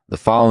The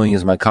following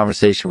is my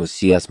conversation with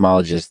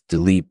Seismologist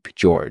Dileep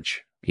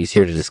George. He's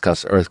here to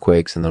discuss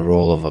earthquakes and the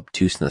role of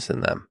obtuseness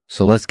in them.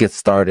 So let's get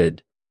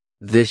started.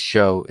 This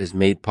show is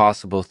made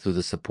possible through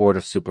the support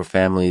of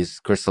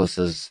Superfamilies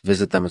Chrysalises.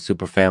 Visit them at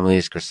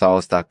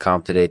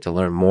superfamilieschrysalis.com today to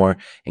learn more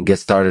and get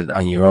started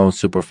on your own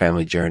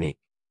superfamily journey.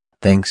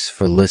 Thanks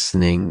for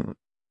listening.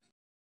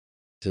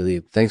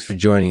 Dileep, thanks for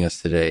joining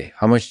us today.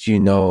 How much do you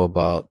know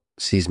about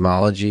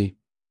seismology?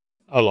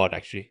 A lot,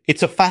 actually.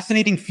 It's a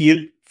fascinating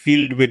field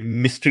with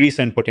mysteries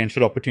and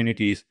potential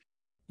opportunities.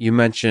 You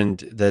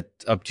mentioned that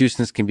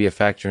obtuseness can be a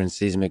factor in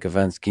seismic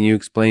events. Can you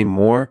explain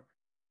more?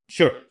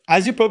 Sure.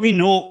 As you probably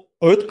know,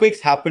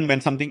 earthquakes happen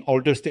when something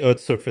alters the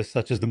Earth's surface,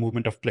 such as the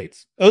movement of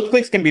plates.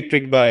 Earthquakes can be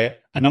triggered by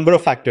a number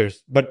of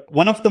factors, but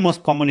one of the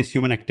most common is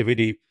human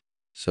activity.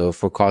 So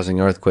if we're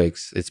causing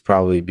earthquakes, it's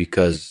probably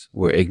because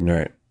we're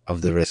ignorant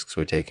of the risks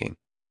we're taking.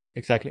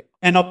 Exactly.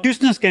 And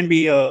obtuseness can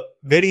be a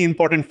very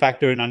important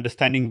factor in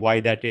understanding why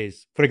that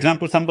is. For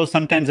example,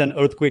 sometimes an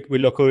earthquake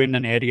will occur in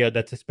an area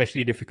that's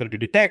especially difficult to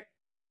detect.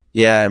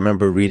 Yeah, I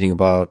remember reading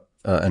about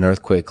an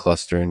earthquake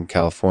cluster in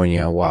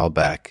California a while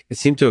back. It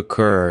seemed to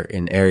occur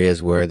in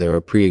areas where there were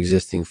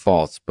pre-existing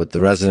faults, but the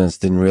residents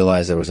didn't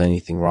realize there was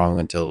anything wrong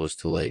until it was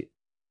too late.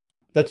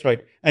 That's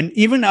right. And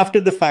even after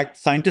the fact,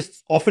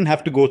 scientists often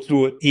have to go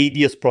through an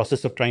tedious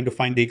process of trying to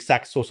find the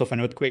exact source of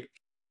an earthquake.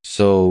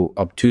 So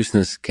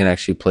obtuseness can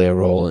actually play a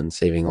role in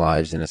saving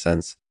lives in a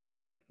sense.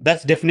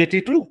 That's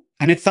definitely true.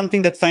 And it's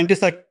something that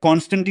scientists are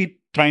constantly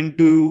trying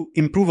to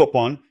improve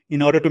upon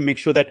in order to make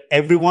sure that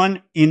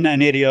everyone in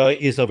an area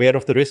is aware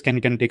of the risk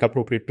and can take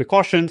appropriate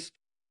precautions.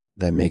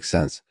 That makes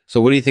sense. So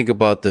what do you think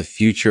about the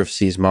future of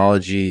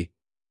seismology?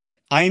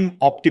 I'm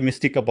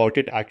optimistic about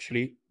it,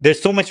 actually.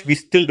 There's so much we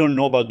still don't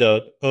know about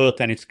the Earth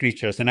and its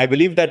creatures. And I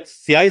believe that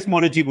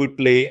seismology will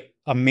play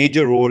a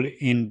major role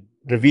in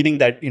revealing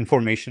that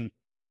information.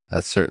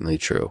 That's certainly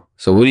true.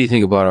 So what do you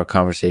think about our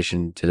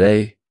conversation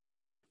today?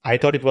 I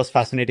thought it was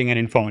fascinating and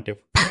informative.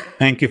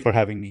 Thank you for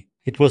having me.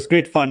 It was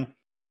great fun.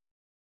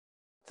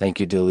 Thank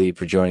you, Dileep,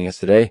 for joining us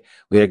today.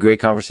 We had a great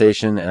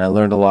conversation and I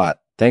learned a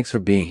lot. Thanks for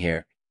being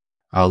here.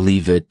 I'll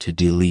leave it to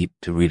Dileep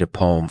to read a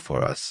poem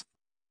for us.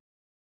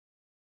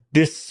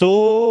 There's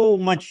so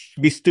much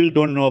we still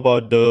don't know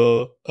about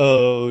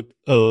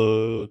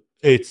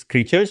its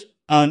creatures,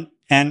 and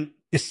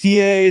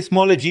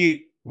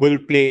seismology will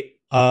play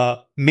a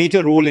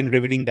major role in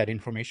revealing that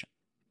information.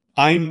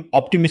 I'm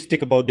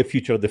optimistic about the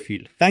future of the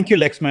field. Thank you,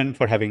 Lexman,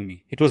 for having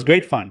me. It was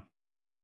great fun.